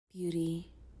Beauty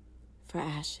for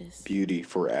ashes. Beauty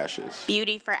for ashes.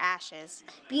 Beauty for ashes.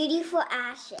 Beauty for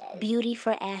ashes. Beauty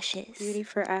for ashes. Beauty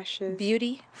for ashes.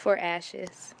 Beauty for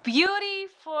ashes. Beauty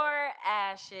for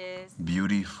ashes.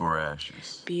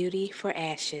 Beauty for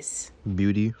ashes.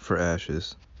 Beauty for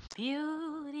ashes.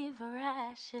 Beauty for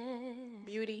ashes.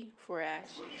 Beauty for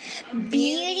ashes. Beauty for ashes.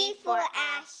 Beauty for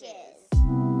ashes.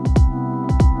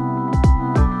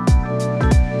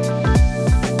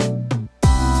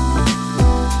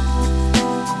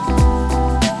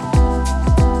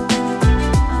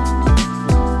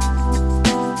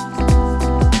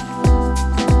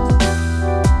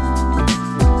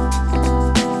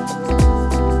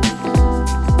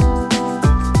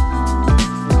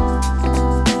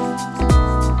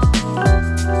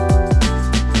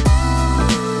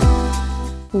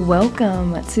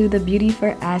 Welcome to the Beauty for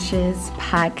Ashes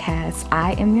podcast.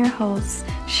 I am your host,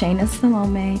 Shayna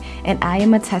Salome, and I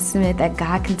am a testament that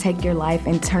God can take your life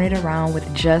and turn it around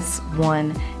with just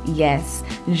one yes.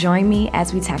 Join me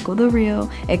as we tackle the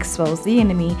real, expose the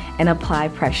enemy, and apply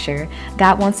pressure.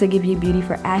 God wants to give you beauty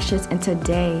for ashes, and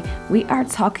today we are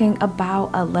talking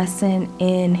about a lesson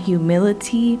in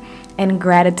humility and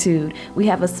gratitude. We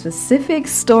have a specific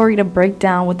story to break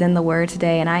down within the word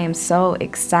today, and I am so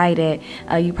excited.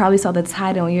 You probably saw the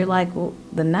title and you're like, well,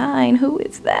 the 9, who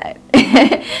is that?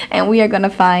 And we are going to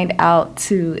find out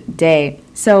today.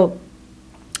 So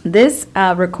this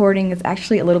recording is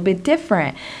actually a little bit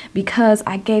different because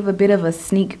I gave a bit of a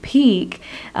sneak peek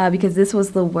because this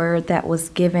was the word that was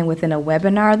given within a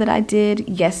webinar that I did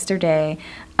yesterday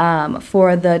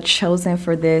for the Chosen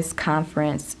for This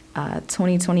conference.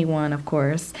 2021, of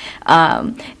course.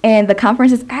 And the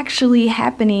conference is actually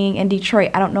happening in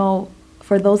Detroit. I don't know,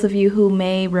 for those of you who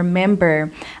may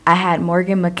remember, I had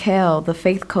Morgan McHale, the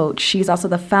faith coach. She's also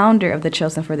the founder of the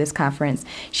Chosen for This conference.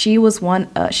 She was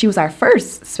our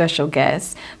first special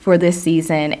guest for this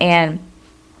season, and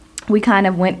we kind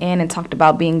of went in and talked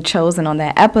about being chosen on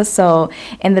that episode.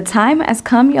 And the time has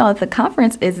come, y'all. The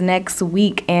conference is next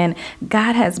week, and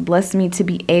God has blessed me to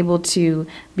be able to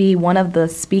be one of the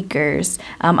speakers.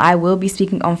 I will be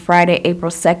speaking on Friday,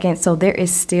 April 2nd. So there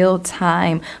is still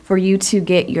time for you to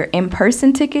get your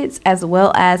in-person tickets as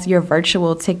well as your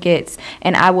virtual tickets.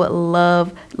 And I would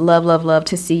love, love, love, love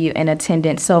to see you in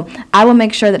attendance. So I will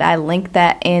make sure that I link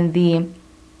that in the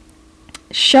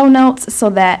show notes so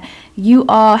that you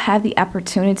all have the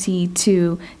opportunity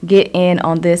to get in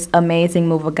on this amazing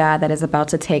move of God that is about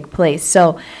to take place.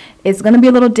 So it's going to be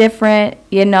a little different,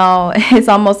 it's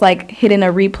almost like hitting a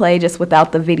replay just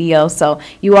without the video. So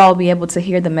you all will be able to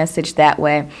hear the message that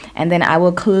way. And then I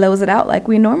will close it out like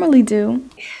we normally do.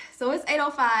 So it's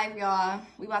 8:05, y'all.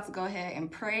 We about to go ahead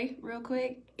and pray real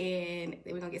quick, and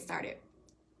then we're going to get started.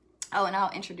 Oh, and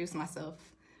I'll introduce myself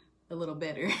a little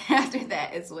better after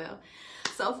that as well.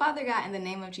 So, Father God, in the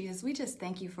name of Jesus, we just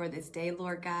thank you for this day,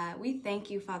 Lord God. We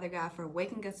thank you, Father God, for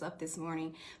waking us up this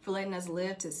morning, for letting us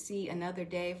live to see another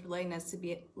day, for letting us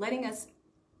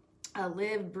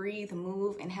live, breathe,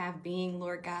 move, and have being,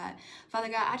 Lord God. Father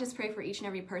God, I just pray for each and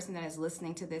every person that is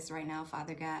listening to this right now,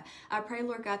 Father God. I pray,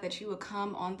 Lord God, that you would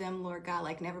come on them, Lord God,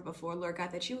 like never before, Lord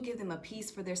God, that you would give them a peace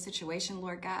for their situation,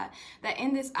 Lord God, that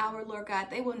in this hour, Lord God,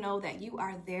 they will know that you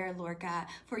are there, Lord God,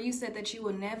 for you said that you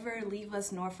will never leave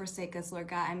us nor forsake us, Lord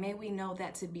God, and may we know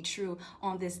that to be true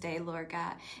on this day, Lord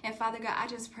God. And Father God, I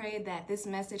just pray that this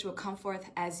message will come forth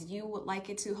as you would like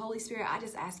it to. Holy Spirit, I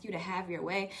just ask you to have your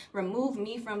way. Remove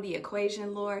me from the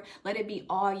equation, Lord. Let it be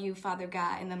all you, Father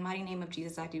God. In the mighty name of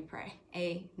Jesus, I do pray.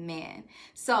 Amen.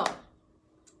 So,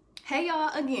 hey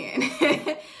y'all again.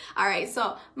 All right,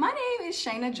 so my name is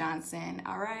Shayna Johnson,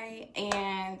 all right?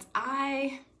 And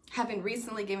I have been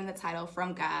recently given the title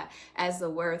from God as the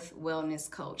Worth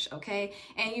Wellness Coach, okay?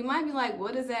 And you might be like,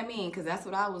 what does that mean? Because that's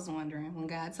what I was wondering when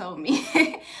God told me.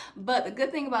 But the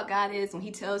good thing about God is when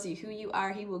he tells you who you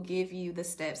are, he will give you the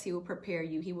steps. He will prepare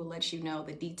you. He will let you know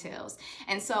the details.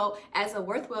 And so as a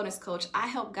Worth Wellness Coach, I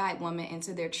help guide women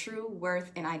into their true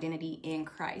worth and identity in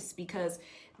Christ, because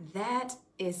that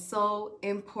is so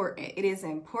important. It is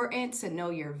important to know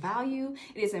your value.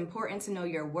 It is important to know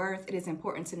your worth. It is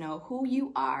important to know who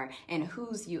you are and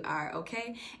whose you are,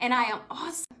 okay? And I am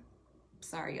also,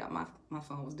 sorry y'all, my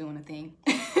phone was doing a thing.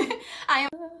 I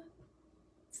am,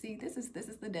 see, this is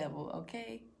the devil,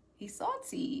 okay? He's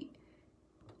salty.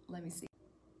 Let me see.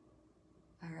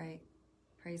 All right,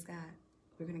 praise God.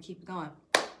 We're gonna keep going.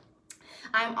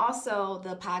 I'm also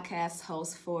the podcast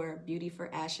host for Beauty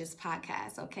for Ashes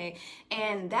podcast, okay?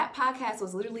 And that podcast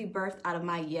was literally birthed out of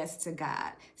my yes to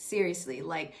God. Seriously,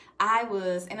 like I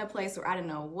was in a place where I didn't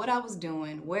know what I was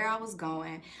doing, where I was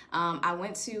going. I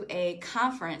went to a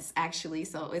conference actually,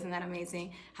 so isn't that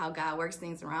amazing how God works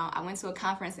things around? I went to a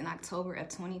conference in October of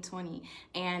 2020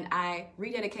 and I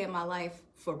rededicated my life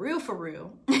for real.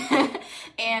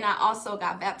 And I also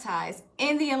got baptized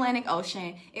in the Atlantic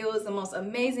Ocean. It was the most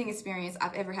amazing experience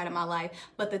I've ever had in my life.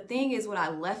 But the thing is, when I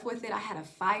left with it, I had a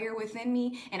fire within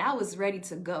me and I was ready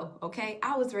to go, okay?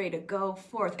 I was ready to go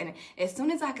forth. And as soon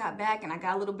as I got back and I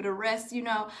got a little bit of rest, you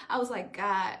know, I was like,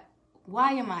 God,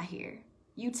 why am I here?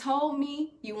 You told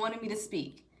me you wanted me to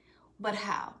speak, but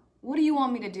how? What do you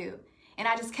want me to do? And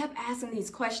I just kept asking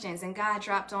these questions and God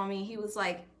dropped on me. He was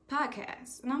like,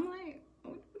 podcast. And I'm like,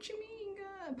 what you mean,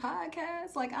 God?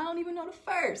 Podcast? Like, I don't even know the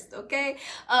first, okay?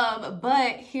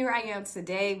 But here I am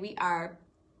today. We are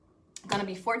gonna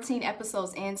be 14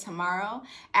 episodes in tomorrow.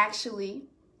 Actually,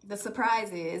 the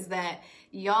surprise is that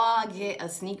y'all get a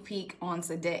sneak peek on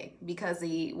today because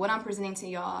what I'm presenting to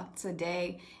y'all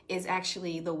today is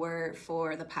actually the word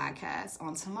for the podcast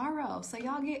on tomorrow. So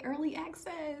y'all get early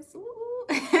access.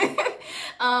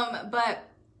 But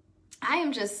I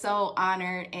am just so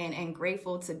honored and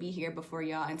grateful to be here before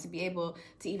y'all and to be able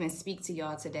to even speak to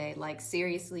y'all today. Like,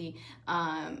 seriously,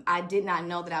 I did not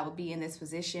know that I would be in this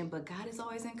position, but God is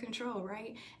always in control,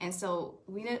 right? And so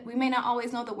we may not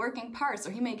always know the working parts,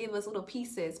 or he may give us little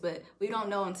pieces, but we don't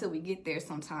know until we get there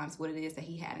sometimes what it is that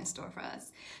he had in store for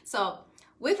us. So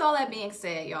with all that being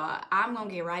said, y'all, I'm going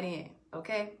to get right in,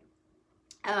 okay?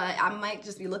 I might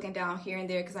just be looking down here and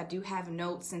there because I do have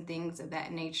notes and things of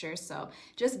that nature. So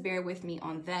just bear with me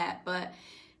on that. But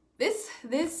this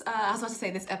I was about to say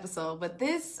this episode, but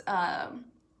this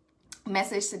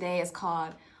message today is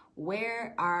called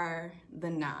Where Are the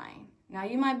Nine? Now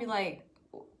you might be like,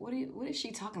 what is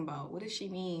she talking about? What does she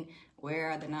mean?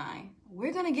 Where are the nine?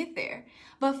 We're going to get there.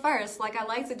 But first, like I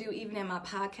like to do even in my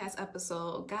podcast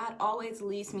episode, God always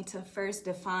leads me to first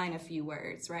define a few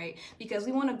words, right? Because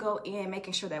we want to go in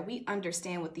making sure that we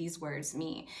understand what these words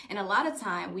mean. And a lot of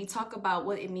time we talk about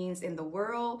what it means in the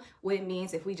world, what it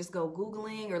means if we just go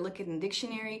Googling or look in the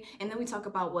dictionary, and then we talk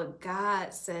about what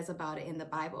God says about it in the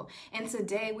Bible. And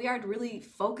today we are really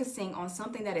focusing on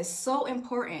something that is so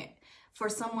important for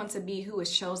someone to be who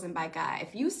is chosen by God.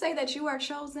 If you say that you are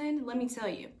chosen, let me tell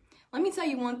you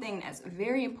one thing that's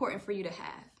very important for you to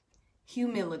have.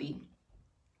 Humility.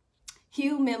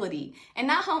 Humility. And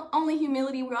not only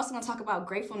humility, we're also going to talk about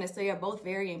gratefulness. They are both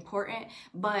very important,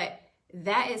 but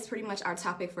that is pretty much our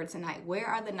topic for tonight. Where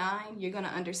are the nine? You're going to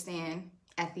understand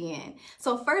at the end.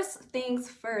 So first things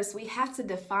first, we have to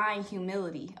define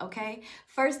humility, okay?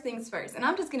 First things first. And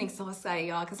I'm just getting so excited,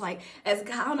 y'all, because like, as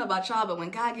God, I don't know about y'all, but when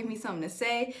God gives me something to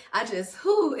say, I just,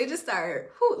 it just started,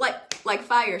 like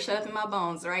fire shut up in my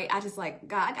bones, right? I just like,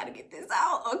 God, I got to get this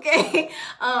out, okay?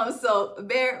 So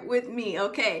bear with me,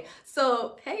 okay?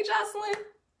 So, hey,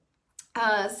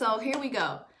 Jocelyn. So here we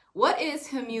go. What is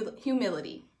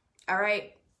humility? All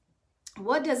right.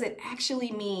 What does it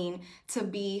actually mean to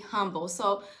be humble?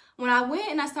 So when I went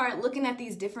and I started looking at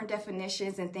these different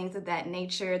definitions and things of that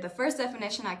nature, the first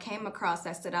definition I came across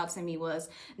that stood out to me was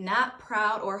not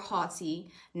proud or haughty,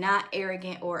 not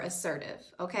arrogant or assertive.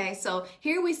 Okay, so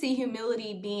here we see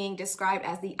humility being described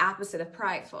as the opposite of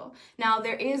prideful. Now,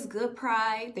 there is good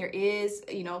pride, there is,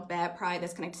 bad pride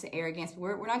that's connected to arrogance.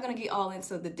 We're not going to get all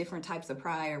into the different types of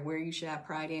pride or where you should have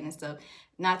pride in and stuff.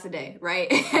 Not today,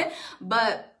 right?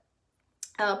 But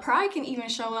pride can even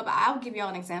show up. I'll give y'all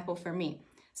an example for me.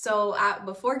 So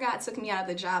before God took me out of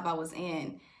the job I was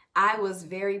in, I was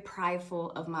very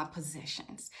prideful of my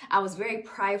possessions. I was very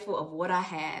prideful of what I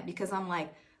had because I'm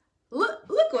like, look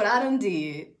what I done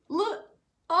did. Look,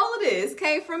 all of this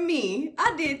came from me.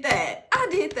 I did that,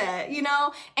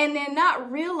 and then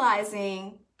not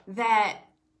realizing that,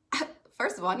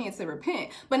 first of all, I needed to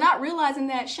repent, but not realizing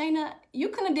that, Shayna, you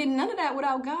couldn't have did none of that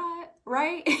without God.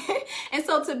 Right? And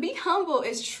so to be humble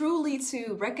is truly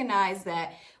to recognize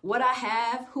that what I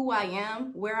have, who I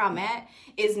am, where I'm at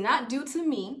is not due to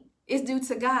me, it's due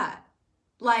to God.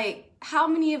 Like, how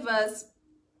many of us,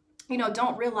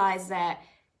 don't realize that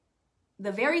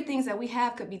the very things that we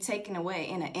have could be taken away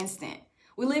in an instant.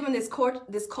 We live in this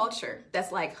culture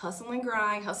that's like hustle and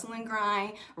grind,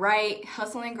 right?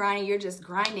 Hustle and grind. You're just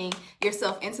grinding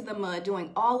yourself into the mud,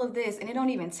 doing all of this, and it don't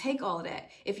even take all of that.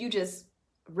 If you just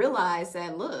realize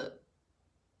that, look,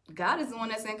 God is the one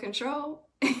that's in control.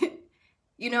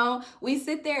 We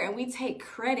sit there and we take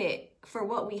credit for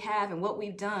what we have and what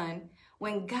we've done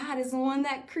when God is the one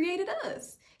that created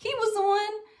us. He was the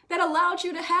one that allowed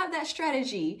you to have that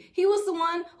strategy. He was the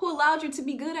one who allowed you to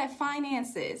be good at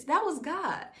finances. That was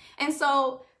God. And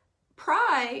so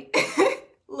pride,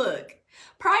 look,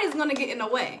 pride is going to get in the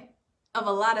way of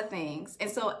a lot of things. And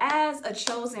so as a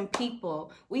chosen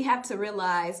people, we have to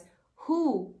realize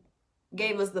who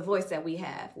gave us the voice that we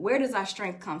have. Where does our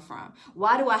strength come from?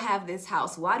 Why do I have this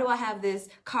house? Why do I have this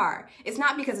car? It's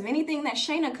not because of anything that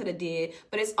Shayna could have did,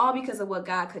 but it's all because of what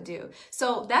God could do.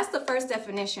 So that's the first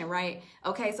definition, right?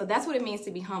 Okay, so that's what it means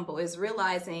to be humble, is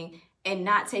realizing and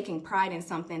not taking pride in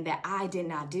something that I did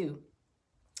not do.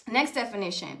 Next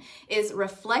definition is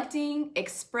reflecting,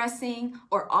 expressing,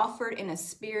 or offered in a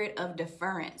spirit of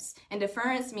deference. And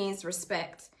deference means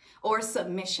respect or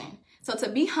submission. So to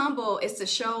be humble is to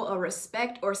show a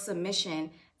respect or submission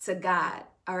to God,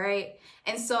 all right?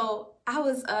 And so I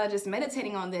was just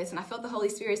meditating on this, and I felt the Holy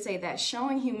Spirit say that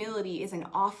showing humility is an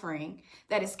offering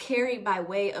that is carried by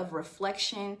way of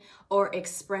reflection or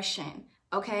expression.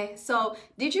 Okay, so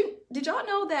did y'all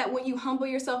know that when you humble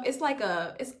yourself, it's like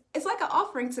it's like an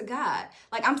offering to God?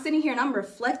 Like I'm sitting here and I'm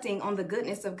reflecting on the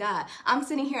goodness of God. I'm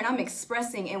sitting here and I'm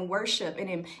expressing in worship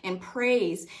and in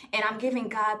praise, and I'm giving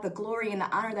God the glory and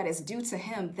the honor that is due to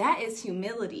him. That is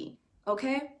humility,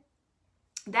 okay?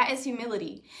 That is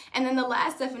humility. And then the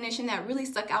last definition that really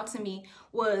stuck out to me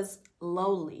was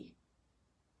lowly.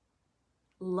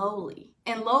 Lowly.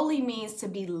 And lowly means to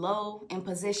be low in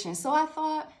position. So I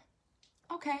thought,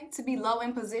 okay, to be low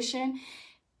in position,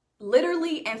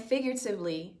 literally and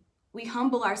figuratively, we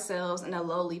humble ourselves in a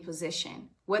lowly position.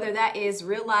 Whether that is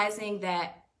realizing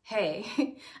that,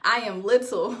 hey, I am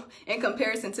little in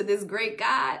comparison to this great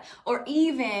God, or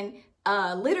even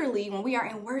literally when we are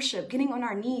in worship, getting on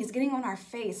our knees, getting on our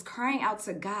face, crying out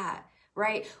to God,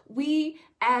 right? We,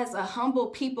 as a humble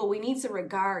people, we need to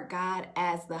regard God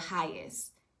as the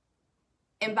highest.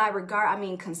 And by regard, I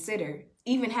mean consider.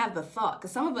 Even have the thought,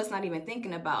 because some of us not even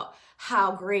thinking about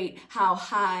how great, how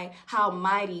high, how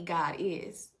mighty God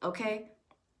is, okay?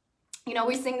 You know,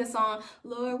 we sing the song,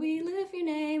 Lord, we lift your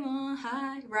name on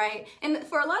high, right? And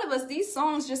for a lot of us, these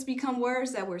songs just become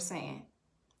words that we're saying.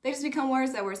 They just become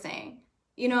words that we're saying.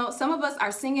 You know, some of us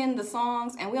are singing the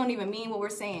songs and we don't even mean what we're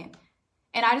saying.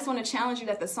 And I just want to challenge you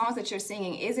that the songs that you're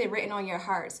singing, is it written on your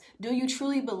hearts? Do you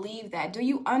truly believe that? Do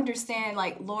you understand,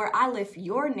 like, Lord, I lift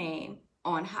your name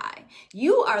on high.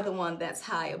 You are the one that's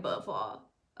high above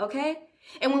all, okay?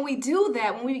 And when we do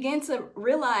that, when we begin to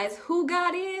realize who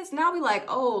God is, now we like,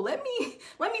 oh, let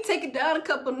me take it down a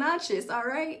couple notches, all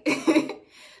right?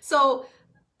 So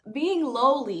being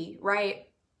lowly, right?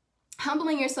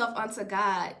 Humbling yourself unto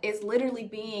God is literally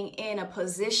being in a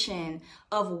position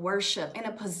of worship, in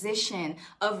a position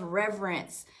of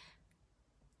reverence.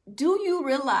 Do you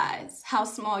realize how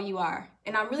small you are?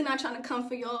 And I'm really not trying to come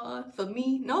for y'all, for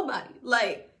me, nobody.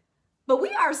 But we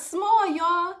are small,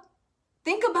 y'all.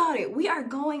 Think about it. We are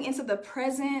going into the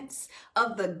presence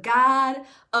of the God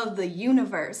of the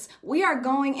universe. We are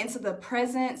going into the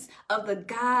presence of the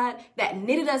God that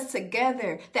knitted us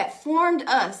together, that formed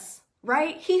us.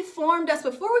 Right? He formed us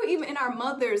before we were even in our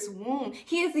mother's womb.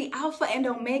 He is the Alpha and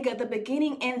Omega, the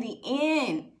beginning and the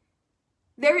end.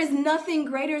 There is nothing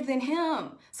greater than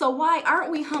him. So why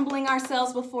aren't we humbling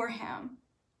ourselves before him?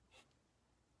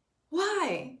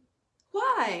 Why?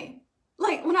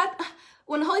 Like when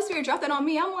the Holy Spirit dropped that on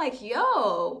me, I'm like,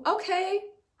 yo, okay.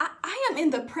 I am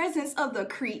in the presence of the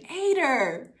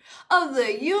creator of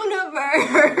the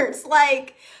universe.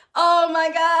 Like, oh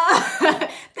my God.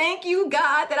 Thank you,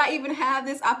 God, that I even have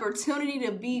this opportunity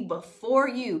to be before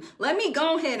you. Let me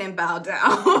go ahead and bow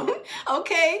down.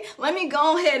 Okay? Let me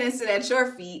go ahead and sit at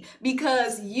your feet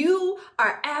because you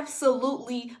are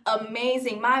absolutely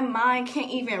amazing. My mind can't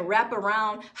even wrap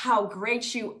around how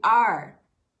great you are.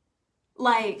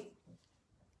 Like,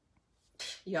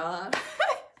 y'all.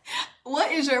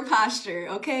 What is your posture,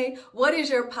 okay? What is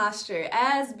your posture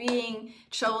as being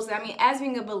chosen? I mean, as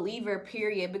being a believer,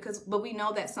 period, but we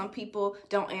know that some people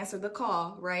don't answer the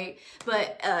call, right?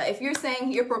 But if you're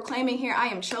saying, you're proclaiming here, I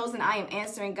am chosen, I am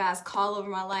answering God's call over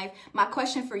my life, my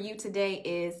question for you today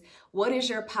is, what is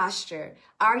your posture?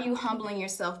 Are you humbling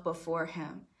yourself before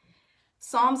him?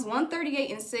 Psalms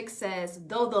 138:6 says,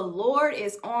 though the Lord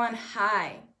is on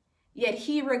high, yet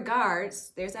he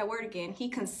regards, there's that word again, he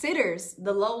considers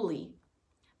the lowly,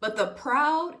 but the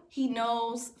proud he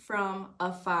knows from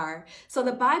afar. So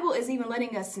the Bible is even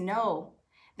letting us know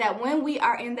that when we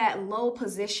are in that low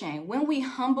position, when we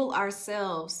humble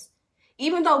ourselves,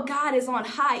 even though God is on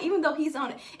high, even though he's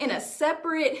in a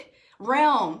separate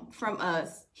realm from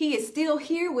us, he is still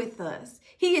here with us.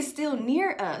 He is still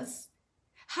near us.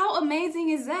 How amazing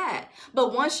is that?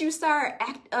 But once you start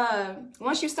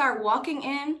walking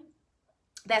in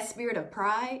that spirit of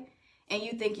pride and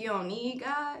you think you don't need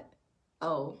God,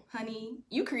 oh, honey,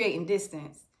 you creating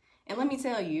distance. And let me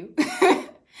tell you,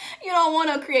 you don't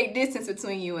want to create distance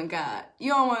between you and God.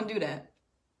 You don't want to do that.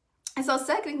 And so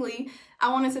secondly,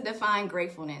 I wanted to define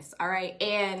gratefulness, all right?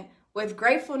 And with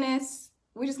gratefulness,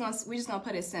 we're just gonna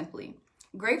put it simply.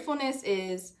 Gratefulness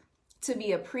is to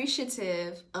be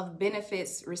appreciative of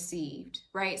benefits received,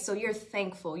 right? So you're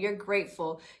thankful, you're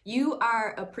grateful, you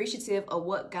are appreciative of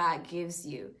what God gives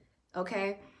you,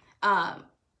 okay?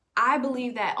 I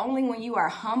believe that only when you are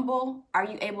humble are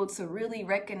you able to really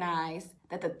recognize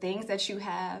that the things that you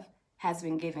have has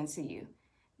been given to you.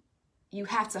 You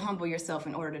have to humble yourself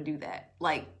in order to do that.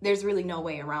 Like, there's really no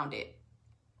way around it.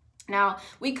 Now,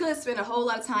 we could spend a whole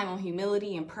lot of time on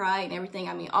humility and pride and everything.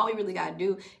 I mean, all we really got to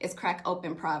do is crack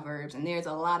open Proverbs, and there's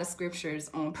a lot of scriptures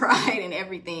on pride and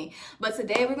everything. But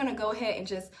today we're going to go ahead and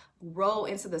just roll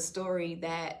into the story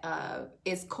that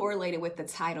is correlated with the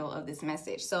title of this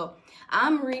message. So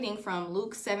I'm reading from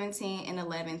Luke 17 and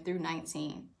 11 through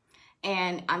 19.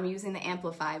 And I'm using the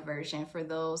Amplified version for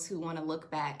those who want to look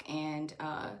back and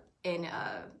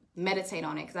meditate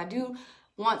on it, because I do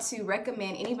want to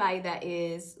recommend anybody that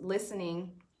is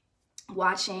listening,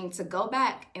 watching, to go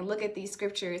back and look at these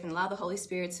scriptures and allow the Holy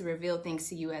Spirit to reveal things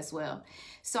to you as well.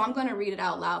 So I'm going to read it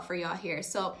out loud for y'all here.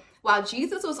 So while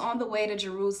Jesus was on the way to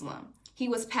Jerusalem, he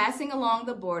was passing along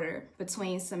the border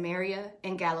between Samaria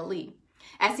and Galilee.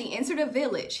 As he entered a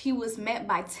village, he was met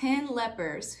by 10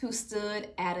 lepers who stood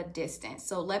at a distance.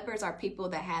 So lepers are people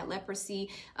that had leprosy,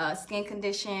 skin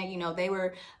condition. You know, they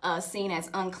were seen as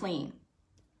unclean.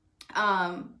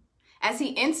 As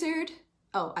he entered,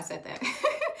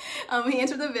 he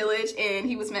entered the village and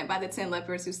he was met by the 10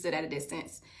 lepers who stood at a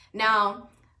distance. Now,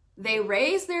 they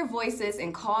raised their voices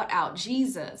and called out,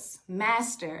 "Jesus,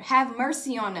 Master, have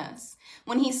mercy on us."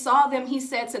 When he saw them, he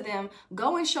said to them,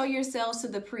 "Go and show yourselves to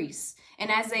the priests."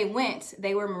 And as they went,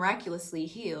 they were miraculously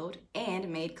healed and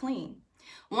made clean.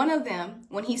 One of them,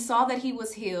 when he saw that he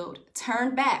was healed,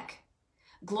 turned back,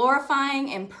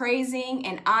 glorifying and praising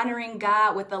and honoring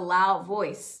God with a loud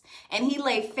voice. And he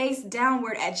lay face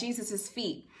downward at Jesus'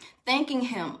 feet, thanking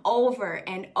him over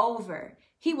and over.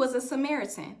 He was a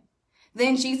Samaritan.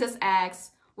 Then Jesus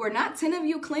asked, "Were not 10 of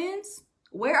you cleansed?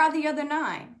 Where are the other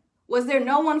 9? Was there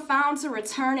no one found to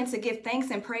return and to give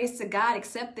thanks and praise to God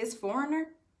except this foreigner?"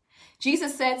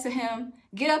 Jesus said to him,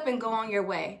 "Get up and go on your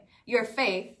way. Your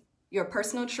faith, your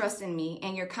personal trust in me,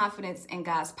 and your confidence in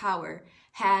God's power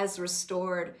has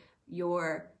restored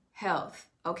your health."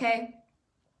 Okay?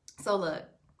 So look,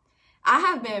 I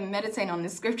have been meditating on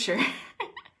this scripture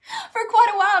for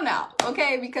quite a while now,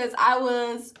 okay? Because I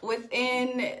was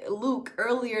within Luke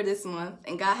earlier this month,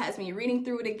 and God has me reading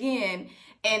through it again.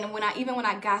 And when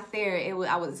I got there,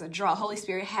 I was a draw. Holy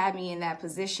Spirit had me in that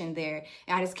position there.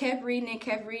 And I just kept reading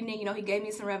it. You know, he gave me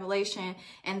some revelation.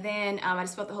 And then I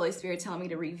just felt the Holy Spirit telling me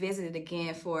to revisit it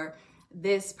again for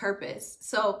this purpose.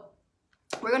 So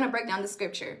we're going to break down the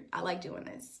scripture. I like doing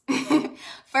this.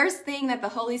 First thing that the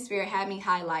Holy Spirit had me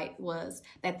highlight was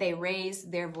that they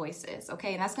raised their voices.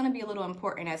 Okay, and that's going to be a little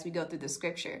important as we go through the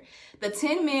scripture. The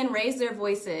 10 men raised their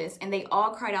voices and they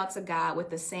all cried out to God with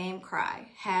the same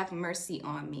cry, "Have mercy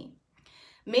on me."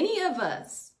 Many of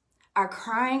us are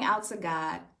crying out to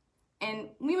God, and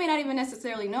we may not even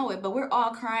necessarily know it, but we're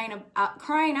all crying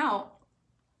out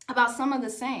about some of the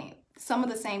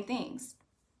same things.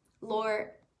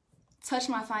 Lord, touch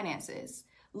my finances.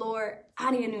 Lord,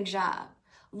 I need a new job.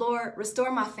 Lord,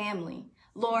 restore my family.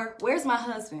 Lord, where's my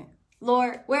husband?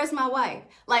 Lord, where's my wife?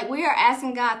 Like, we are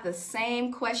asking God the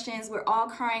same questions. We're all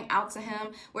crying out to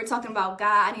him. We're talking about,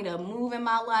 God, I need a move in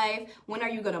my life. When are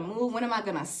you going to move? When am I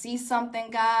going to see something,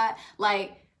 God?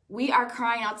 Like, we are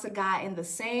crying out to God in the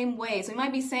same way. So we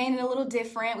might be saying it a little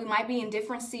different. We might be in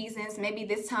different seasons. Maybe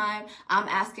this time I'm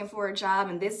asking for a job,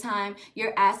 and this time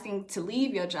you're asking to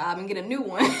leave your job and get a new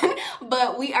one.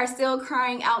 But we are still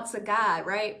crying out to God,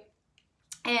 right?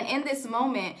 And in this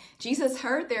moment, Jesus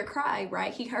heard their cry,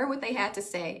 right? He heard what they had to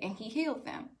say, and he healed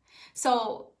them.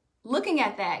 So looking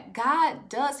at that, God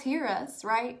does hear us,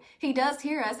 right? He does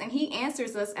hear us, and he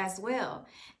answers us as well.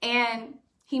 And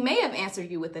he may have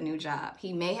answered you with a new job.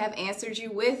 He may have answered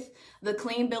you with the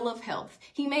clean bill of health.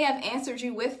 He may have answered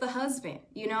you with the husband,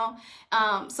 you know?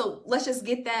 So let's just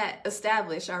get that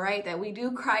established, all right? That we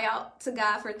do cry out to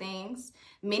God for things.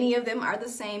 Many of them are the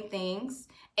same things.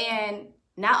 And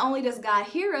not only does God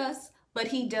hear us, but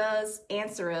he does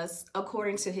answer us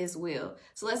according to his will.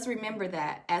 So let's remember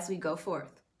that as we go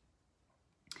forth.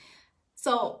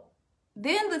 So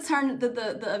then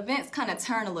the events kind of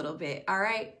turn a little bit, all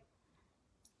right?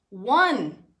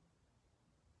 One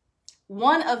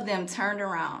of them turned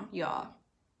around, y'all.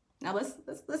 Now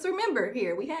let's remember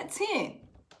here. We had 10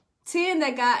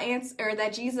 that God answered, or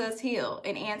that Jesus healed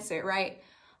and answered, right?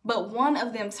 But one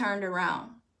of them turned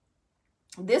around.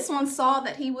 This one saw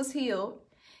that he was healed.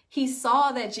 He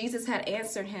saw that Jesus had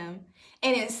answered him.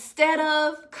 And instead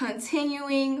of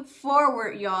continuing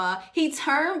forward, y'all, he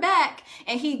turned back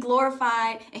and he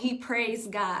glorified and he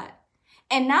praised God.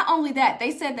 And not only that,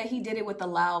 they said that he did it with a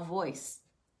loud voice.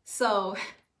 So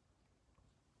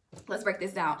let's break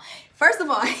this down. First of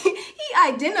all, he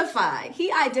identified,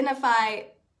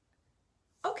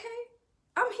 okay,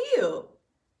 I'm healed.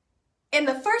 And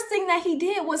the first thing that he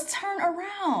did was turn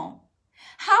around.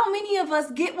 How many of us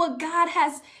get what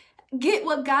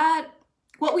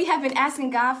we have been asking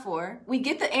God for? We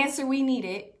get the answer we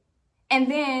needed, and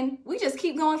then we just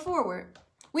keep going forward.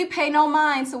 We pay no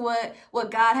mind to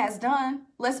what God has done.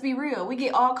 Let's be real. We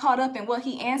get all caught up in what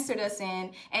he answered us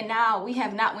in, and now we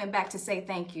have not went back to say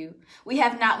thank you. We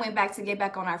have not went back to get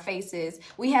back on our faces.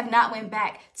 We have not went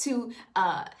back to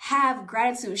have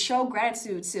gratitude, show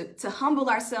gratitude, to humble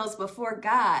ourselves before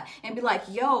God and be like,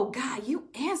 yo, God, you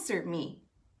answered me.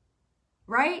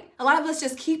 Right? A lot of us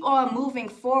just keep on moving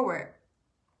forward.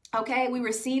 Okay? We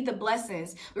receive the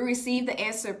blessings. We receive the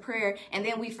answered prayer, and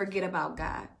then we forget about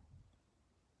God.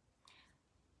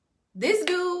 This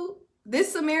dude,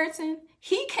 this Samaritan,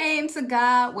 he came to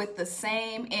God with the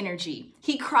same energy.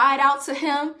 He cried out to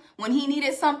him when he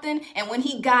needed something, and when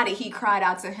he got it, he cried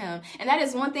out to him. And that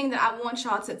is one thing that I want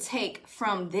y'all to take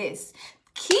from this.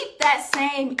 Keep that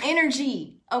same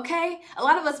energy, okay? A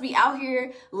lot of us be out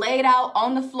here laid out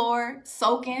on the floor,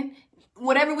 soaking,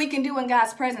 whatever we can do in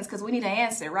God's presence, because we need an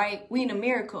answer, right? We need a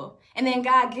miracle. And then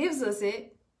God gives us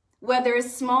it, whether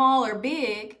it's small or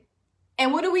big.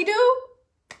 And what do?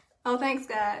 Oh, thanks,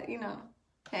 God.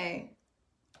 Hey,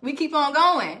 we keep on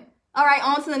going. All right,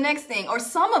 on to the next thing. Or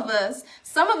some of us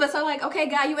are like, okay,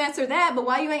 God, you answered that, but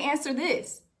why you ain't answer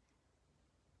this?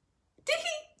 Did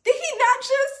he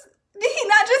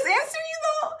not just answer you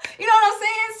though? You know what I'm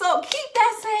saying? So keep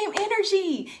that same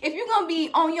energy. If you're going to be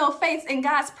on your face in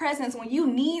God's presence when you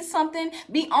need something,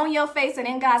 be on your face and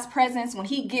in God's presence when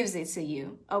he gives it to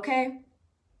you. Okay?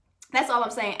 That's all I'm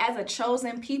saying. As a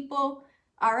chosen people,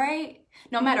 all right?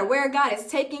 No matter where God is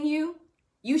taking you,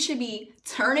 you should be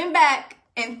turning back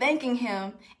and thanking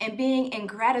him and being in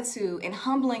gratitude and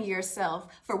humbling yourself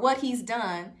for what he's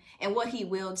done and what he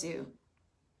will do.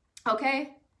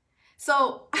 Okay?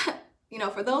 So,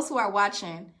 for those who are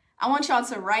watching, I want y'all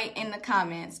to write in the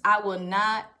comments, I will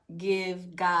not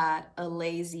give God a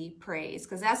lazy praise,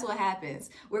 because that's what happens.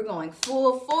 We're going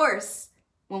full force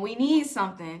when we need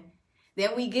something.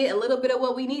 Then we get a little bit of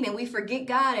what we need and we forget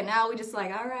God, and now we just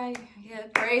like, all right, yeah,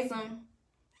 praise him.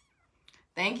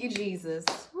 Thank you, Jesus.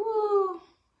 Woo.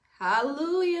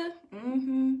 Hallelujah.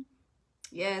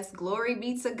 Yes, glory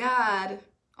be to God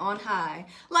on high.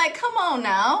 Like, come on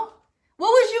now. What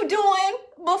was you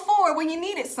doing before when you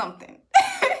needed something?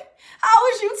 How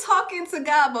was you talking to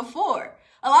God before?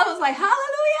 A lot of us like,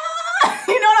 hallelujah.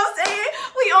 You know what I'm saying?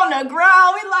 We on the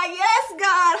ground. We like, yes,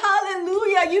 God,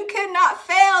 hallelujah. You cannot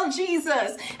fail,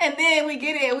 Jesus. And then we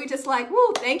get in. We just like,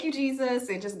 woo, thank you, Jesus.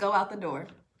 And just go out the door.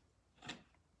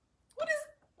 What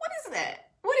is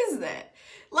that? What is that?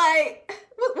 Like,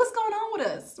 what's going on with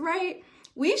us, right?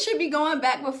 We should be going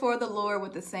back before the Lord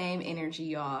with the same energy,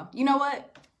 y'all. You know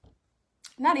what?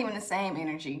 Not even the same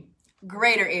energy.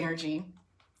 Greater energy.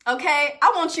 Okay?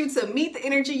 I want you to meet the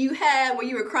energy you had when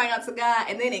you were crying out to God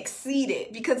and then exceed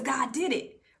it, because God did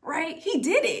it, right? He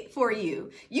did it for you.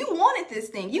 You wanted this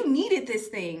thing. You needed this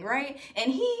thing, right?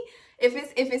 And if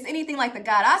it's anything like the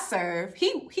God I serve,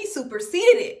 he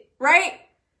superseded it, right?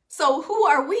 So who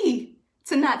are we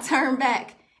to not turn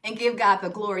back and give God the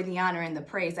glory, the honor, and the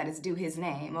praise that is due his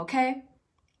name, okay?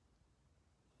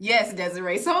 Yes,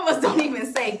 Desiree. Some of us don't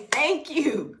even say thank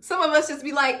you. Some of us just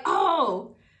be like,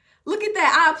 oh, look at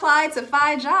that. I applied to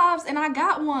 5 jobs and I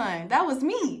got one. That was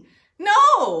me.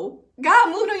 No,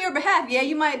 God moved on your behalf. Yeah,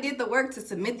 you might have did the work to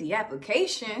submit the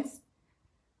applications,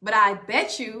 but I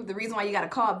bet you the reason why you got a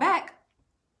call back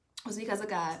was because of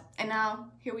God. And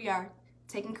now here we are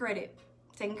taking credit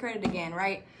again,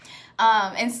 right?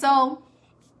 And so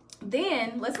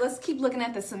then let's keep looking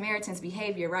at the Samaritan's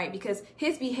behavior, right? Because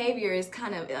his behavior is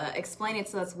kind of explaining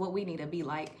to us what we need to be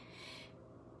like.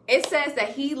 It says that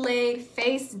he laid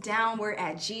face downward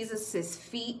at Jesus's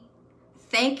feet,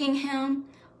 thanking him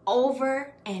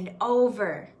over and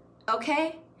over,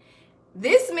 okay?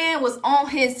 This man was on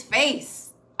his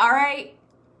face, all right?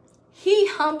 He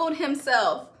humbled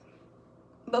himself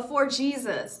before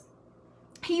Jesus.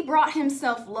 He brought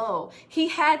himself low. He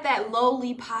had that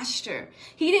lowly posture.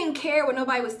 He didn't care what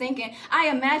nobody was thinking. I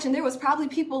imagine there was probably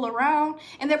people around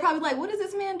and they're probably like, what is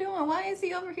this man doing? Why is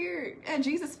he over here at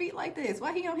Jesus' feet like this?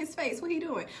 Why he on his face? What he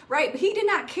doing? Right? But he did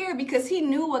not care because he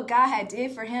knew what God had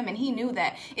did for him, and he knew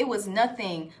that it was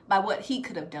nothing by what he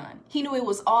could have done. He knew it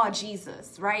was all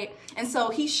Jesus, right? And so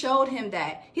he showed him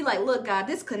that. He like, look, God,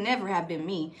 this could never have been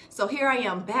me. So here I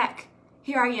am back.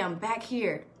 Here I am back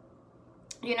here.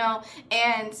 You know,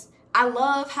 and I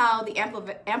love how the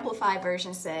Amplified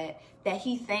version said that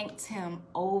he thanked him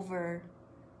over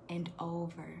and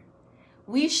over.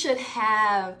 We should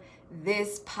have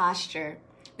this posture.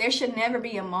 There should never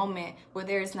be a moment where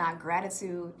there is not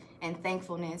gratitude and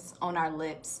thankfulness on our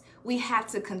lips. We have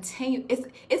to continue.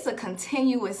 It's a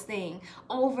continuous thing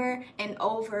over and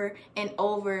over and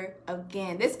over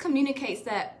again. This communicates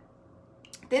that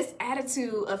this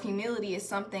attitude of humility is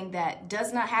something that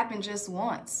does not happen just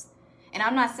once. And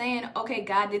I'm not saying, okay,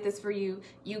 God did this for you.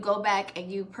 You go back and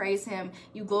you praise him,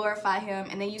 you glorify him,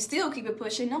 and then you still keep it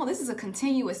pushing. No, this is a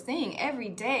continuous thing. Every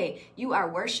day you are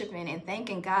worshiping and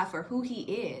thanking God for who he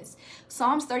is.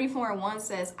 Psalms 34:1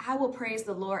 says, I will praise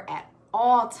the Lord at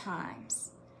all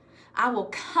times. I will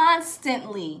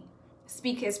constantly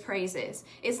speak his praises.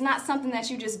 It's not something that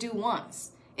you just do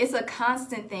once. It's a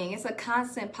constant thing. It's a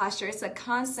constant posture. It's a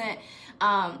constant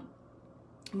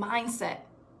mindset.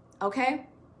 Okay?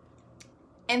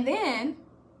 And then,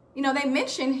 you know, they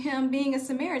mention him being a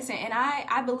Samaritan. And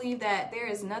I believe that there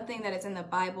is nothing that is in the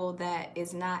Bible that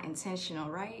is not intentional,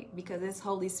 right? Because it's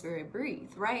Holy Spirit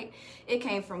breathed, right? It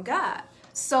came from God.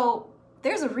 So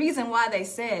there's a reason why they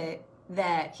said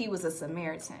that he was a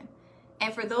Samaritan.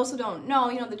 And for those who don't know,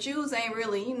 you know, the Jews ain't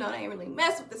really, you know, they ain't really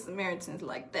mess with the Samaritans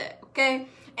like that, okay?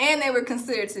 And they were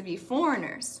considered to be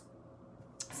foreigners.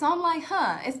 So I'm like,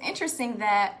 it's interesting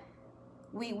that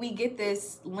we get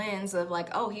this lens of like,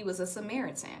 oh, he was a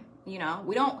Samaritan. You know,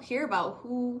 we don't hear about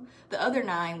who the other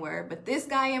 9 were, but this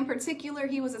guy in particular,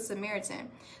 he was a Samaritan.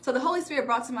 So the Holy Spirit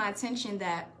brought to my attention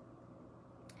that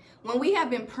when we have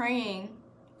been praying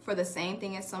for the same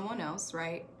thing as someone else,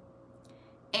 right?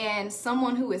 And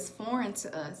someone who is foreign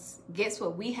to us gets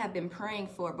what we have been praying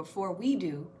for before we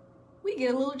do, we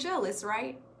get a little jealous,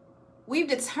 right? We've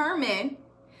determined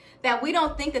that we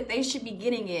don't think that they should be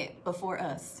getting it before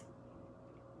us.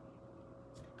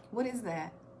 What is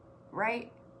that?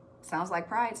 Right? Sounds like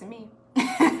pride to me.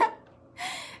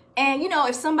 And, you know,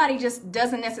 if somebody just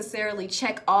doesn't necessarily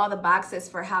check all the boxes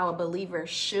for how a believer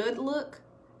should look,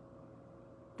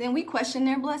 then we question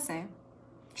their blessing.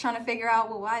 Trying to figure out,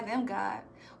 well, why them, God?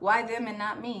 Why them and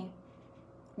not me?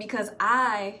 Because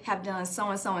I have done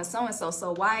so-and-so and so-and-so,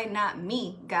 so why not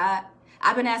me, God?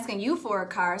 I've been asking you for a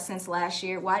car since last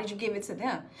year. Why did you give it to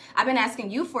them? I've been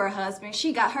asking you for a husband.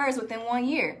 She got hers within 1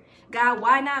 year. God,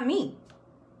 why not me?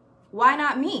 Why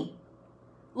not me?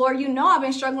 Lord, you know I've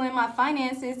been struggling in my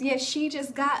finances, yet she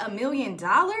just got $1 million.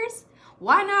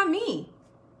 Why not me?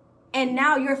 And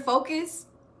now your focus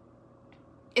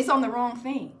is on the wrong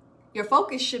thing. Your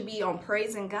focus should be on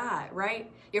praising God,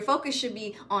 right? Your focus should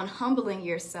be on humbling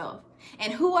yourself.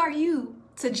 And who are you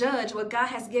to judge what God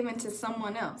has given to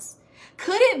someone else?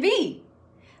 Could it be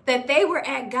that they were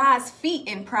at God's feet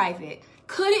in private?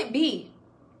 Could it be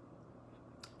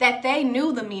that they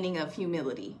knew the meaning of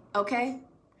humility, okay?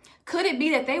 Could it be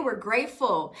that they were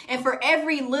grateful, and for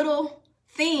every little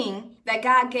thing that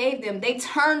God gave them, they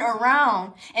turned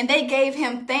around and they gave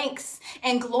him thanks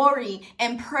and glory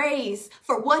and praise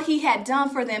for what he had done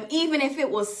for them, even if it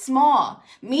was small.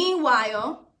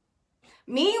 Meanwhile,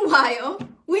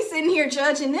 we sitting here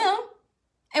judging them.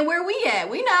 And where we at?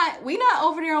 We not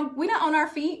over there we not on our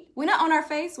feet. We not on our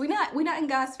face. We not in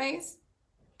God's face.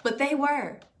 But they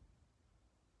were.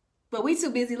 But we too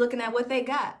busy looking at what they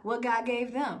got, what God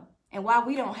gave them, and why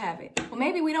we don't have it. Well,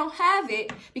 maybe we don't have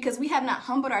it because we have not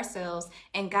humbled ourselves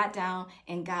and got down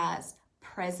in God's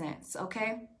presence,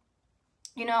 okay?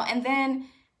 You know, and then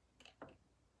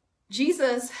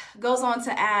Jesus goes on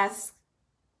to ask,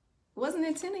 wasn't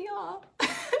it 10 of y'all?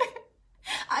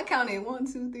 I counted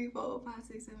 1, 2, 3, 4, 5,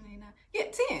 6, 7, 8, 9. Yeah,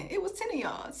 10. It was 10 of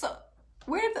y'all. So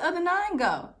where did the other 9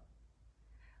 go?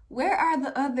 Where are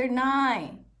the other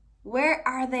 9? Where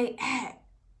are they at?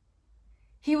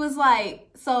 He was like,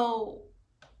 so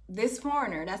this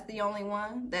foreigner, that's the only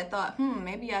one that thought,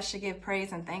 maybe I should give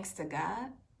praise and thanks to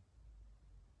God.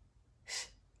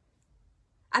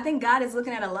 I think God is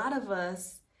looking at a lot of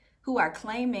us who are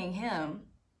claiming him.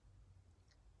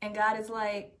 And God is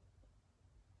like,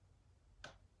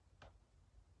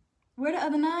 where the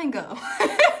other 9 go?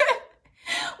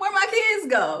 Where my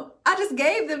kids go? I just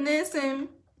gave them this and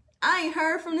I ain't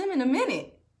heard from them in a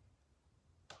minute.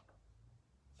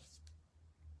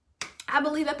 I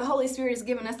believe that the Holy Spirit is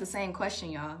giving us the same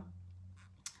question, y'all.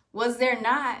 Was there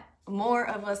not more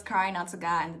of us crying out to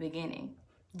God in the beginning?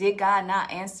 Did God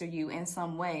not answer you in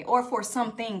some way or for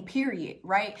something, period,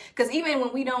 right? Because even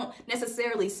when we don't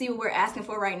necessarily see what we're asking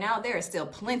for right now, there is still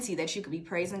plenty that you could be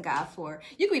praising God for.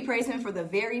 You could be praising Him for the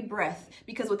very breath,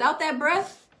 because without that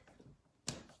breath,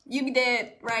 you'd be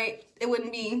dead, right? It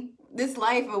wouldn't be this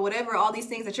life or whatever, all these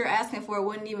things that you're asking for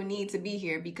wouldn't even need to be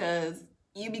here because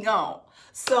you'd be gone.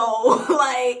 So,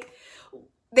 like,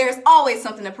 there's always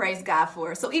something to praise God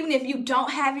for. So even if you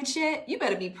don't have it yet, you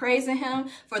better be praising Him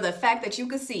for the fact that you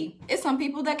could see. It's some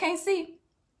people that can't see.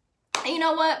 And you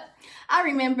know what? I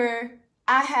remember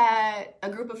I had a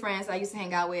group of friends I used to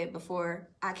hang out with before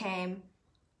I came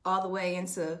all the way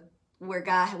into where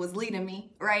God was leading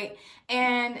me, right?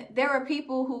 And there were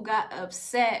people who got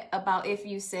upset about if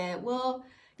you said, well,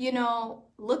 you know,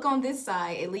 look on this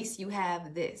side, at least you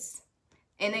have this.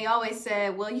 And they always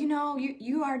said, well, you know,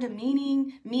 you are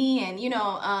demeaning me, and, you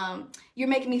know, you're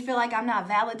making me feel like I'm not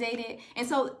validated. And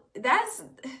so that's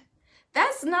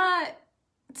not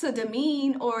to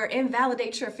demean or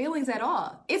invalidate your feelings at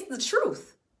all. It's the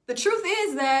truth. The truth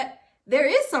is that there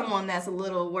is someone that's a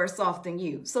little worse off than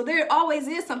you. So there always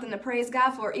is something to praise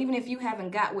God for, even if you haven't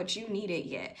got what you needed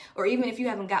yet, or even if you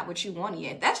haven't got what you wanted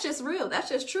yet. That's just real. That's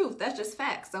just truth. That's just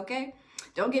facts, okay?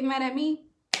 Don't get mad at me.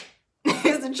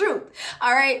 It's the truth.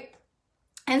 All right.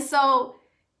 And so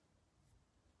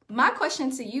my question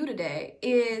to you today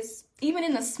is, even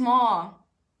in the small,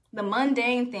 the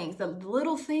mundane things, the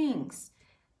little things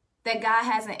that God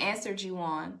hasn't answered you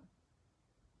on,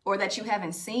 or that you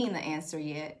haven't seen the answer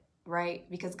yet, right?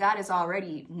 Because God is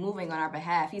already moving on our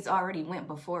behalf. He's already went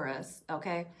before us,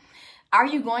 okay? Are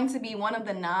you going to be one of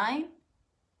the 9?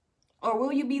 Or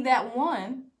will you be that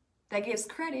one that gives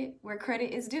credit where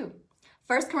credit is due?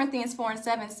 1 Corinthians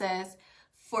 4:7 says,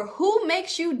 for who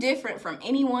makes you different from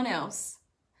anyone else?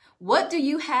 What do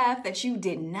you have that you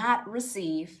did not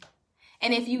receive?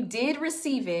 And if you did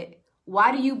receive it,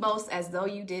 why do you boast as though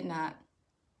you did not?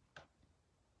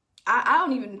 I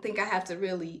don't even think I have to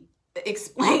really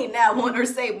explain that one or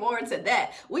say more to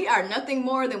that. We are nothing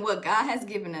more than what God has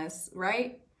given us,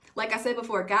 right? Like I said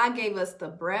before, God gave us the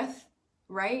breath,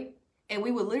 right? And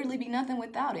we would literally be nothing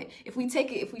without it. If we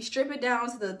take it, if we strip it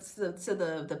down to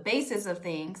the basis of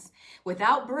things,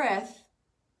 without breath,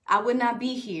 I would not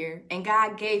be here. And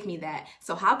God gave me that.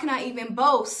 So how can I even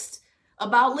boast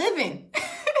about living?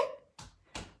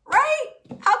 Right?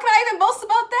 How can I even boast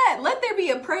about that? Let there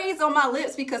be a praise on my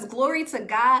lips, because glory to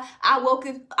God. I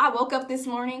woke up this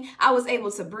morning. I was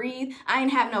able to breathe. I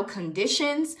didn't have no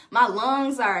conditions. My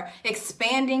lungs are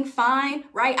expanding fine,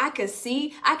 right? I can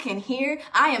see, I can hear.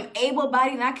 I am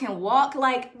able-bodied and I can walk.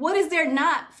 Like, what is there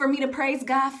not for me to praise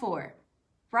God for,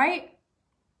 right?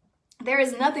 There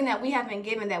is nothing that we have been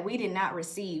given that we did not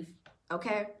receive,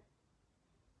 okay?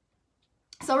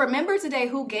 So remember today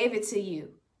who gave it to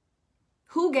you.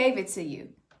 Who gave it to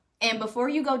you? And before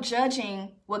you go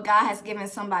judging what God has given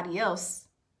somebody else,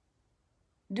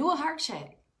 do a heart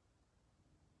check.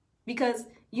 Because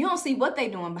you don't see what they're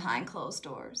doing behind closed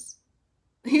doors.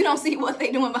 You don't see what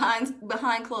they're doing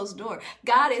behind closed doors.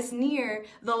 God is near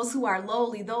those who are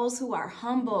lowly, those who are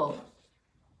humble.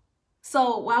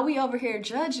 So while we over here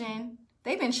judging,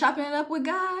 they've been chopping it up with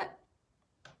God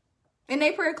in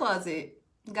their prayer closet.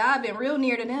 God been real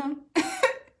near to them.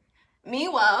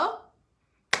 Meanwhile,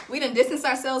 we done distance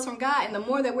ourselves from God, and the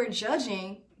more that we're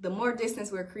judging, the more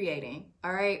distance we're creating,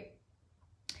 all right?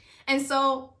 And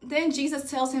so then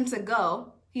Jesus tells him to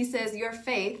go. He says, your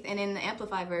faith, and in the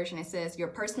Amplified version, it says, your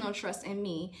personal trust in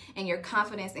me and your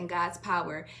confidence in God's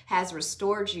power has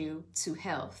restored you to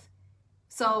health.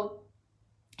 So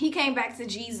he came back to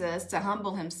Jesus to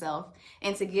humble himself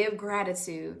and to give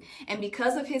gratitude. And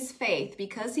because of his faith,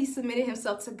 because he submitted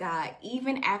himself to God,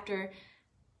 even after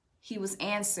he was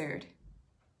answered,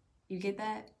 you get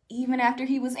that? Even after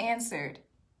he was answered,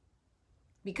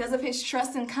 because of his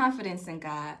trust and confidence in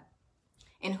God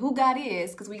and who God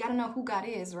is, because we got to know who God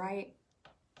is, right?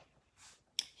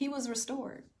 He was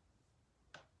restored.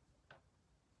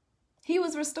 He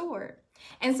was restored.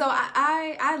 And so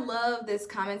I love this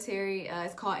commentary.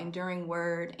 It's called Enduring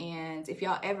Word. And if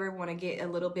y'all ever want to get a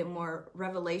little bit more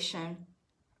revelation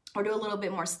or do a little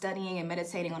bit more studying and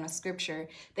meditating on a scripture,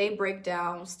 they break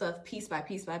down stuff piece by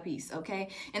piece by piece, okay?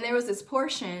 And there was this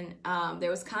portion, there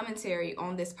was commentary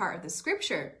on this part of the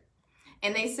scripture.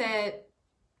 And they said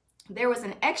there was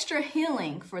an extra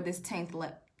healing for this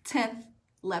 10th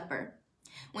leper.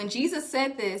 When Jesus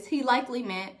said this, he likely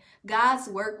meant God's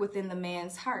work within the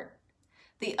man's heart.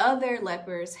 The other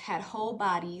lepers had whole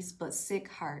bodies but sick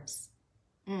hearts.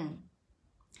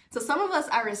 So some of us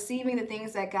are receiving the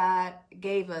things that God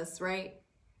gave us, right?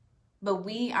 But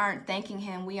we aren't thanking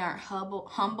him. We aren't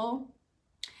humble.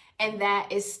 And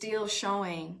that is still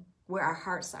showing where our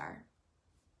hearts are.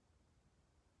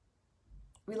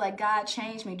 We like, God,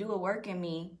 change me, do a work in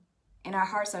me. And our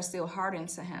hearts are still hardened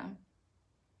to him.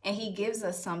 And he gives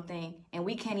us something and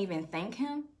we can't even thank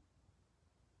him.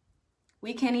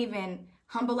 We can't even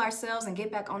humble ourselves and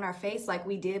get back on our face like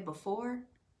we did before.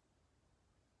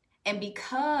 And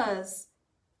because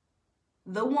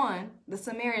the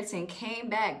Samaritan came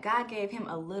back, God gave him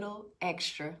a little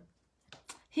extra.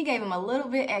 He gave him a little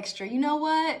bit extra. You know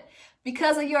what?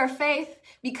 Because of your faith,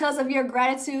 because of your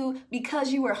gratitude,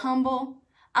 because you were humble,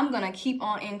 I'm going to keep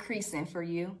on increasing for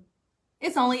you.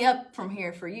 It's only up from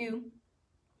here for you.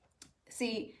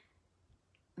 See,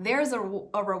 there's a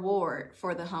reward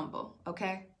for the humble,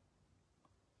 okay?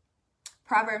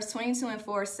 Proverbs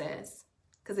 22:4 says,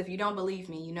 because if you don't believe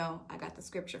me, you know I got the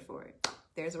scripture for it.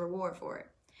 There's a reward for it.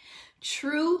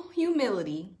 True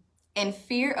humility and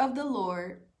fear of the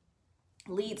Lord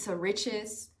lead to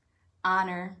riches,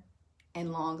 honor,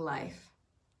 and long life.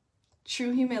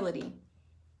 True humility.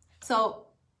 So,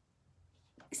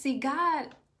 see,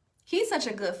 God, he's such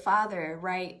a good father,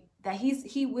 right? That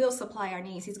he will supply our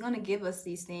needs. He's going to give us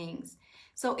these things.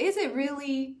 So is it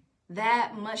really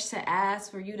that much to ask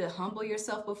for you to humble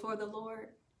yourself before the Lord?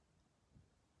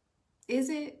 Is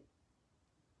it?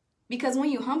 Because when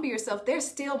you humble yourself, there's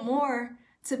still more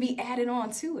to be added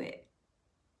on to it.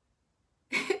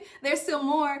 There's still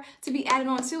more to be added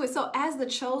on to it. So as the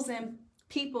chosen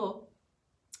people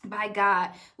by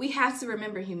God, we have to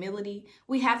remember humility.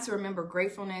 We have to remember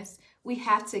gratefulness. We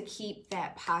have to keep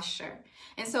that posture.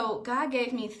 And so God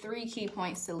gave me 3 key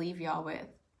points to leave y'all with.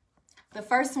 The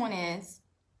first one is,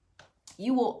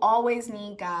 you will always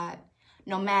need God,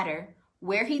 no matter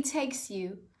where he takes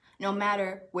you, no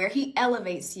matter where he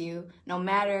elevates you, no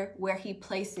matter where he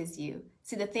places you.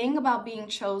 See, the thing about being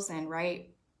chosen, right?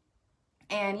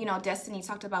 And, you know, Destiny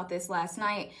talked about this last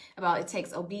night, about it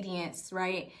takes obedience,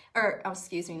 right? Or, oh,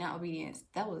 excuse me, not obedience.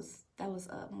 That was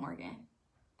Morgan.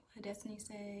 What did Destiny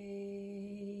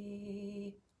say?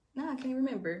 No, I can't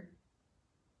remember.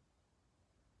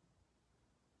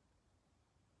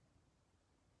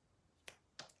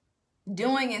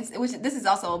 Doing and which this is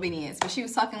also obedience, but she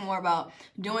was talking more about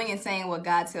doing and saying what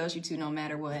God tells you to, no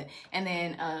matter what. And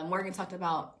then Morgan talked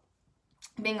about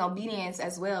being obedience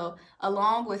as well.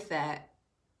 Along with that,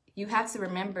 you have to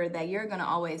remember that you're going to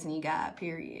always need God,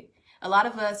 period. A lot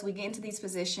of us, we get into these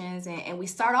positions and we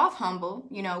start off humble,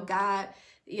 you know, God,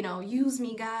 you know, use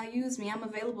me, God, use me. I'm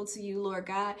available to you, Lord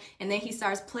God. And then he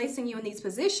starts placing you in these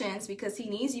positions because he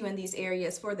needs you in these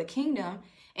areas for the kingdom.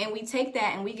 And we take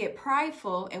that and we get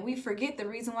prideful and we forget the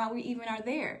reason why we even are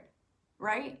there,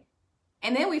 right?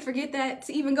 And then we forget that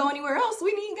to even go anywhere else,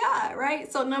 we need God,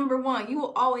 right? So number 1, you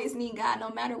will always need God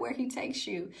no matter where he takes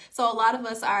you. So a lot of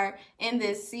us are in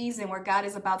this season where God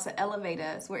is about to elevate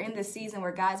us. We're in this season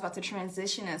where God is about to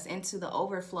transition us into the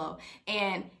overflow.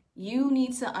 And you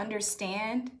need to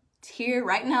understand here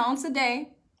right now on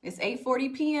today, it's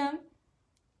 8:40 p.m.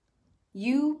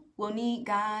 You will need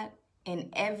God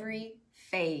in every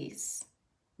phase.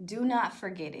 Do not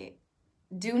forget it.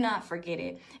 Do not forget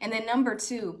it. And then number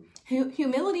 2,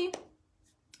 humility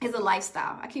is a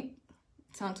lifestyle. I keep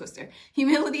tongue twister.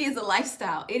 Humility is a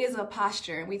lifestyle. It is a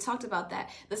posture. We talked about that.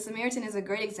 The Samaritan is a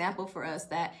great example for us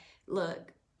that,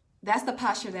 look, that's the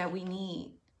posture that we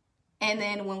need. And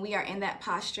then when we are in that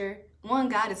posture, 1,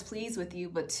 God is pleased with you,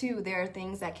 but 2, there are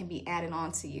things that can be added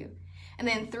on to you. And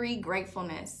then 3,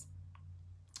 gratefulness.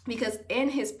 Because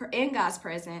in God's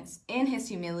presence, in his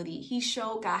humility, he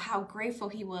showed God how grateful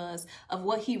he was of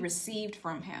what he received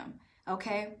from him.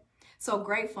 Okay? So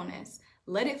gratefulness,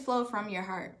 let it flow from your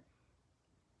heart.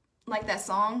 Like that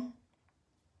song,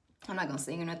 I'm not going to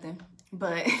sing or nothing,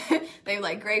 but they're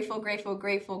like grateful, grateful,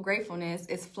 grateful, gratefulness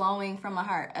is flowing from my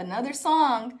heart. Another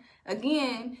song,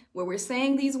 again, where we're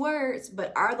saying these words,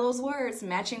 but are those words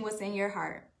matching what's in your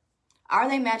heart? Are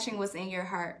they matching what's in your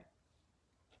heart?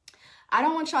 I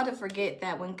don't want y'all to forget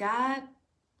that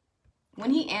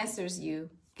when he answers you,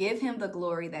 give him the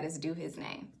glory that is due his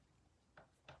name.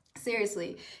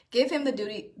 Seriously, give him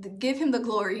the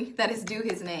glory that is due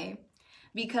his name.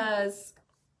 Because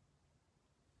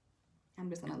I'm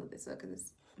just going to look this up because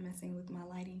it's messing with my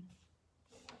lighting.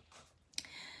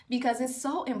 Because it's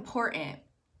so important,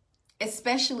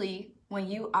 especially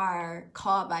when you are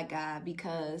called by God,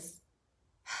 because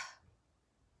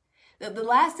the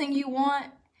last thing you want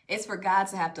is for God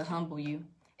to have to humble you,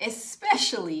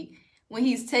 especially when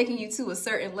he's taking you to a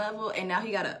certain level and now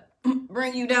he got to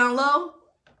bring you down low.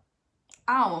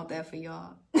 I don't want that for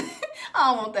y'all. I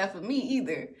don't want that for me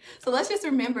either. So let's just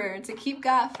remember to keep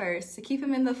God first, to keep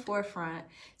him in the forefront,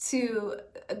 to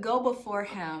go before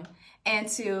him, and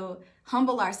to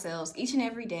humble ourselves each and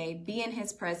every day, be in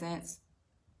his presence.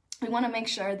 We want to make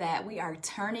sure that we are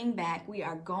turning back. We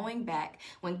are going back.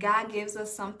 When God gives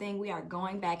us something, we are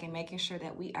going back and making sure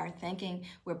that we are thanking,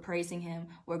 we're praising him,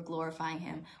 we're glorifying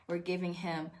him, we're giving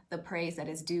him the praise that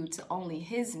is due to only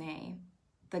his name,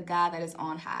 the God that is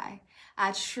on high.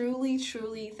 I truly,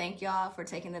 truly thank y'all for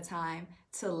taking the time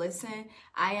to listen.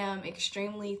 I am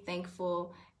extremely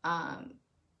thankful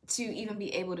to even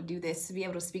be able to do this, to be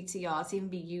able to speak to y'all, to even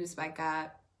be used by God.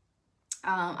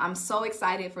 I'm so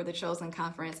excited for the Chosen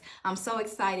Conference. I'm so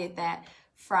excited that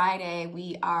Friday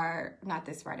we are, not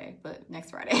this Friday, but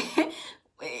next Friday.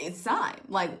 It's time.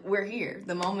 Like, we're here.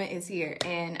 The moment is here.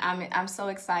 And I'm so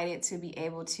excited to be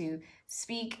able to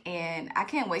speak, and I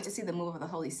can't wait to see the move of the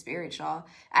Holy Spirit, y'all.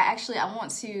 I want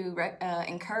to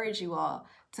encourage you all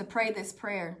to pray this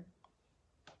prayer,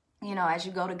 you know, as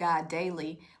you go to God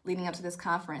daily leading up to this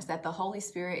conference, that the Holy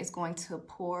Spirit is going to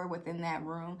pour within that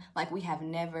room like we have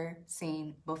never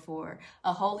seen before.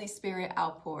 A Holy Spirit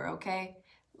outpour, okay?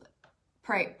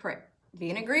 Pray. Be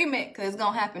in agreement, because it's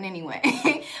going to happen anyway.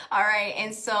 All right.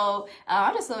 And so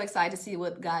I'm just so excited to see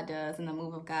what God does and the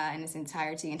move of God in its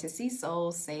entirety, and to see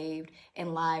souls saved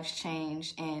and lives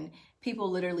changed and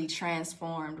people literally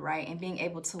transformed, right? And being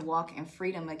able to walk in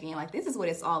freedom again. Like, this is what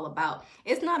it's all about.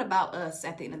 It's not about us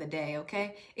at the end of the day,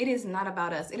 okay? It is not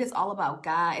about us. It is all about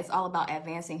God. It's all about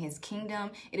advancing his kingdom.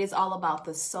 It is all about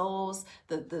the souls,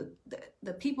 the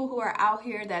people who are out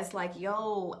here that's like,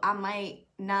 yo, I might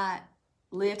not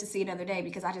live to see another day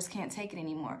because I just can't take it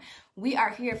anymore. We are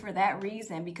here for that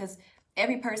reason, because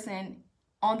every person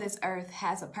on this earth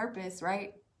has a purpose,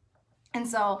 right? And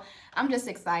so I'm just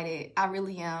excited. I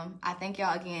really am. I thank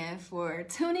y'all again for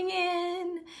tuning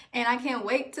in, and I can't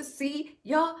wait to see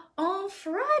y'all on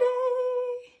Friday.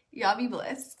 Y'all be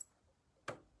blessed.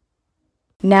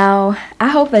 Now, I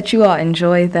hope that you all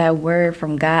enjoyed that word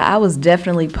from God. I was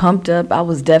definitely pumped up. I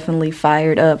was definitely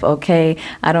fired up, okay?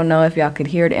 I don't know if y'all could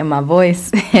hear it in my voice,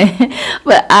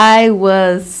 but I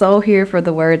was so here for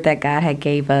the word that God had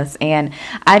gave us. And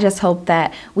I just hope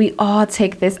that we all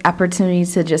take this opportunity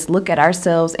to just look at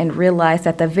ourselves and realize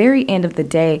that at the very end of the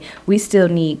day, we still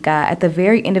need God. At the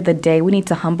very end of the day, we need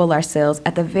to humble ourselves.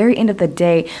 At the very end of the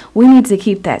day, we need to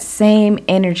keep that same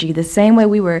energy, the same way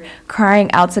we were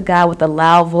crying out to God with a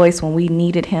loud voice when we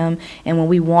needed him and when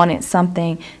we wanted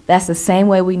something. That's the same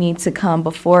way we need to come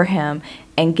before him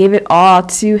and give it all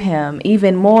to him,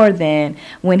 even more than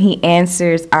when he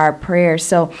answers our prayers.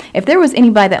 So if there was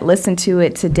anybody that listened to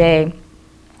it today,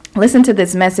 listened to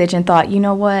this message and thought, you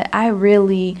know what, I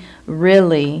really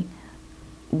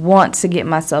want to get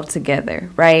myself together,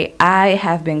 right? I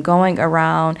have been going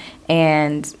around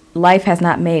and life has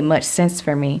not made much sense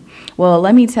for me. Well,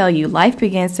 let me tell you, life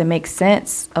begins to make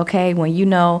sense, okay, when you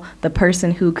know the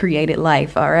person who created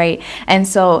life, all right? And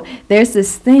so there's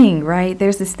this thing, right?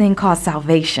 There's this thing called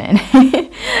salvation.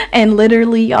 And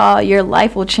literally, y'all, your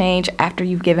life will change after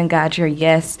you've given God your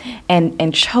yes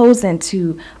and chosen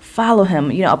to follow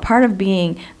him. You know, a part of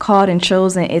being called and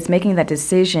chosen is making that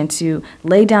decision to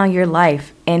lay down your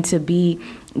life and to be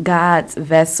God's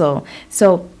vessel.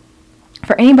 So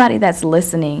for anybody that's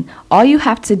listening, all you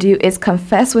have to do is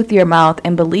confess with your mouth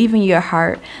and believe in your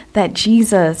heart that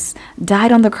Jesus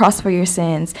died on the cross for your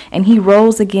sins and he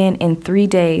rose again in 3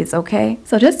 days, okay?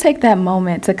 So just take that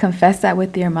moment to confess that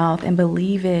with your mouth and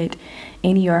believe it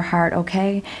in your heart,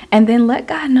 okay? And then let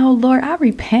God know, Lord, I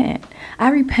repent. I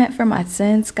repent for my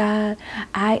sins, God.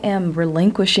 I am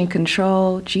relinquishing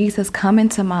control. Jesus, come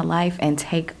into my life and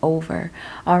take over,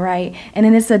 all right? And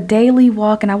then it's a daily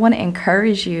walk, and I want to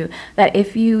encourage you that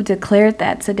if you declared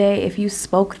that today, if you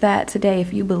spoke that today,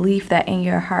 if you believe that in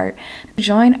your heart,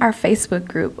 join our Facebook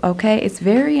group, okay? It's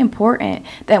very important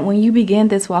that when you begin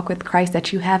this walk with Christ,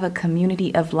 that you have a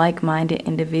community of like-minded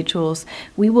individuals.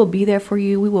 We will be there for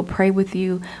you. We will pray with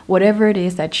you. Whatever it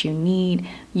is that you need,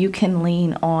 you can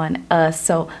lean on us.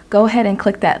 So go ahead and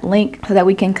click that link so that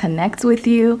we can connect with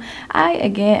you. I,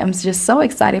 again, am just so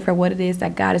excited for what it is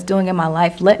that God is doing in my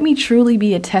life. Let me truly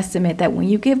be a testament that when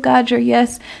you give God your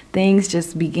yes, things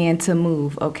just begin to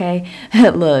move, okay?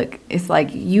 Look, it's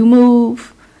like you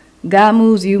move, God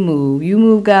moves, you move. You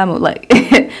move, God moves. Like,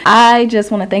 I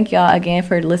just want to thank y'all again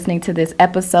for listening to this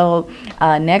episode.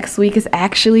 Next week is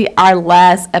actually our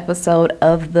last episode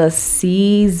of the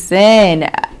season.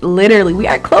 literally, we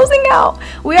are closing out.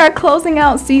 We are closing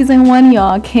out season 1,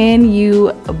 y'all. Can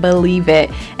you believe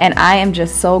it? And I am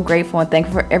just so grateful and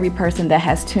thankful for every person that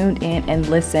has tuned in and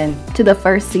listened to the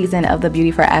first season of the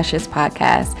Beauty for Ashes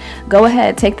podcast. Go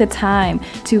ahead, take the time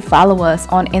to follow us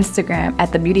on Instagram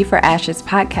at the Beauty for Ashes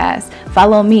podcast.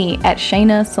 Follow me at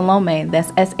Shayna Salome.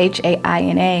 That's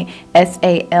ShainaSalome.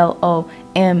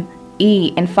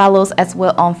 And follow us as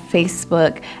well on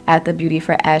Facebook at the Beauty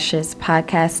for Ashes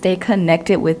podcast. Stay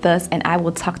connected with us, and I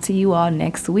will talk to you all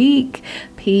next week.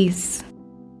 Peace.